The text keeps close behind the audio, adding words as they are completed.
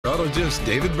meteorologist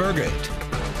David Burgate.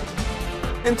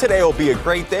 And today will be a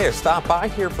great day to stop by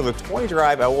here for the toy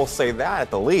drive. I will say that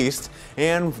at the least.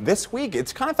 And this week,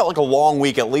 it's kind of felt like a long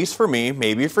week, at least for me,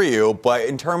 maybe for you. But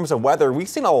in terms of weather, we've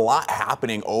seen a lot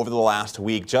happening over the last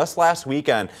week. Just last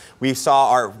weekend, we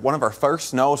saw one of our first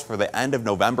snows for the end of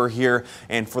November here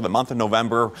and for the month of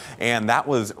November. And that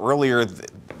was earlier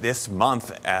this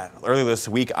month, earlier this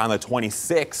week on the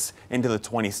 26th into the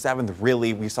 27th.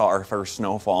 Really, we saw our first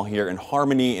snowfall here in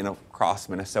Harmony and across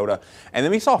Minnesota. And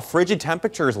then we saw frigid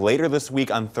temperatures later this week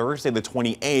on Thursday, the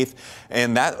 28th.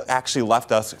 And that actually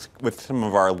left us with some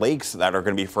of our lakes that are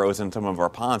going to be frozen, some of our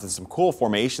ponds, and some cool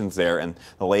formations there in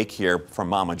the lake here from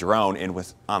Mama Drone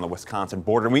on the Wisconsin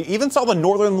border. And we even saw the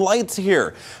northern lights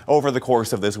here over the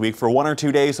course of this week for 1 or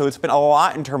 2 days. So it's been a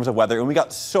lot in terms of weather. And we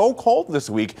got so cold this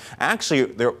week. Actually,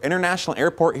 the International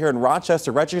Airport here in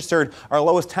Rochester registered our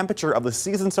lowest temperature of the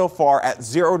season so far at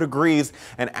 0 degrees.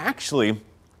 And actually,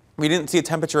 we didn't see a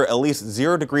temperature at least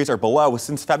 0 degrees or below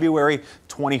since February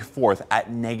 24th at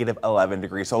 -11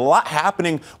 degrees. So a lot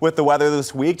happening with the weather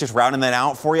this week, just rounding that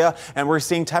out for you. And we're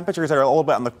seeing temperatures that are a little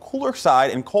bit on the cooler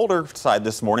side and colder side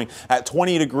this morning at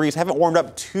 20 degrees. Haven't warmed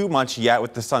up too much yet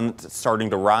with the sun starting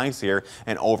to rise here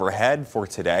and overhead for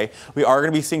today. We are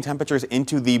going to be seeing temperatures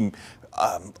into the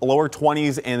lower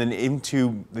 20s and then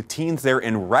into the teens there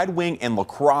in Red Wing and La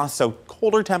Crosse. So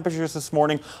colder temperatures this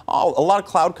morning. A lot of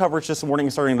cloud coverage this morning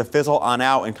starting to fizzle on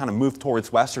out and kind of move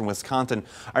towards western Wisconsin.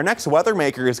 Our next weather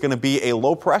maker is going to be a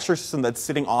low pressure system that's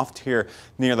sitting off here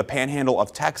near the panhandle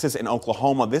of Texas and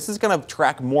Oklahoma. This is going to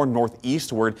track more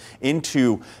northeastward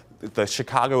into the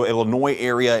Chicago, Illinois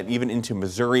area and even into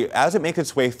Missouri. As it makes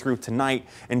its way through tonight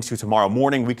into tomorrow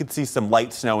morning, we could see some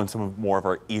light snow in some more of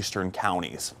our eastern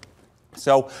counties.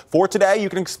 So for today, you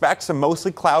can expect some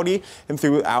mostly cloudy and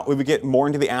throughout we would get more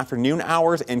into the afternoon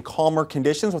hours and calmer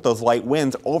conditions with those light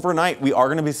winds. Overnight, we are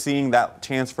going to be seeing that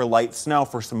chance for light snow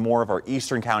for some more of our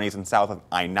eastern counties and south of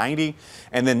I-90.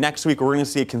 And then next week, we're going to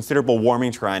see a considerable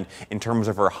warming trend in terms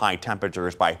of our high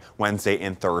temperatures by Wednesday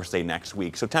and Thursday next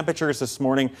week. So temperatures this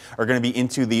morning are going to be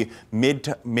into the mid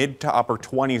to upper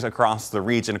 20s across the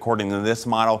region, according to this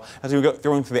model. As we go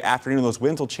through into the afternoon, those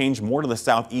winds will change more to the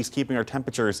southeast, keeping our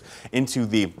temperatures into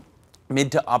the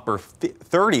mid to upper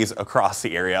 30s across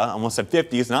the area. Almost said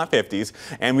 50s, not 50s.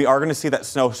 And we are going to see that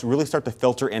snow really start to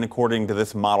filter in according to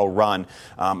this model run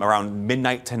around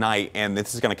midnight tonight. And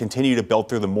this is going to continue to build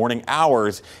through the morning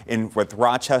hours with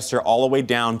Rochester all the way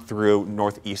down through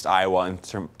northeast Iowa in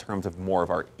terms of more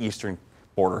of our eastern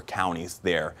border counties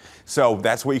there. So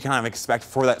that's what you kind of expect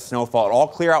for that snowfall. It'll all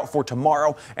clear out for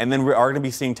tomorrow, and then we are going to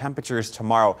be seeing temperatures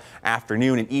tomorrow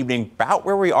afternoon and evening about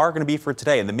where we are going to be for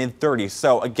today in the mid-30s.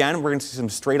 So again, we're going to see some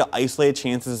straight up isolated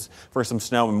chances for some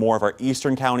snow in more of our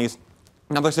eastern counties.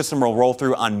 Another system will roll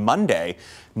through on Monday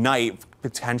night,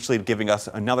 potentially giving us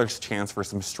another chance for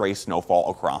some stray snowfall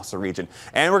across the region.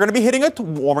 And we're going to be hitting a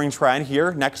warming trend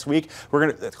here next week.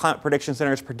 The Climate Prediction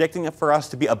Center is predicting it for us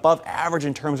to be above average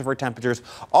in terms of our temperatures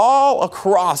all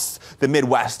across the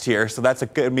Midwest here. So that's a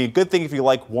good thing if you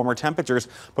like warmer temperatures.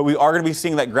 But we are going to be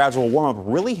seeing that gradual warm up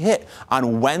really hit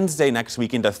on Wednesday next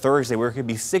week into Thursday, where it could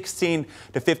be 16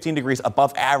 to 15 degrees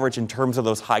above average in terms of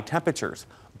those high temperatures.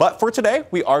 But for today,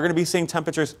 we are going to be seeing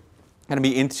temperatures going to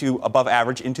be into above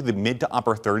average into the mid to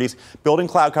upper 30s, building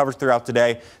cloud coverage throughout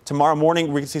today. Tomorrow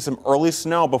morning, we can see some early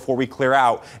snow before we clear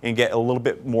out and get a little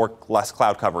bit less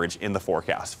cloud coverage in the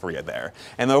forecast for you there.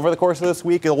 And over the course of this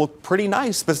week, it'll look pretty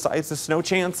nice besides the snow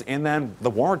chance and then the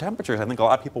warmer temperatures I think a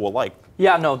lot of people will like.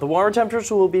 Yeah, no, the warmer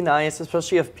temperatures will be nice,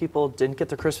 especially if people didn't get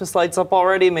their Christmas lights up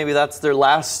already. Maybe that's their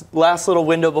last little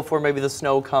window before maybe the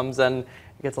snow comes and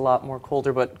it gets a lot more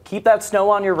colder, but keep that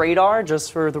snow on your radar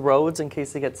just for the roads in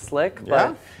case they get slick.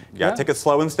 Yeah, take it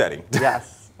slow and steady.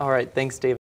 Yes. All right. Thanks, David.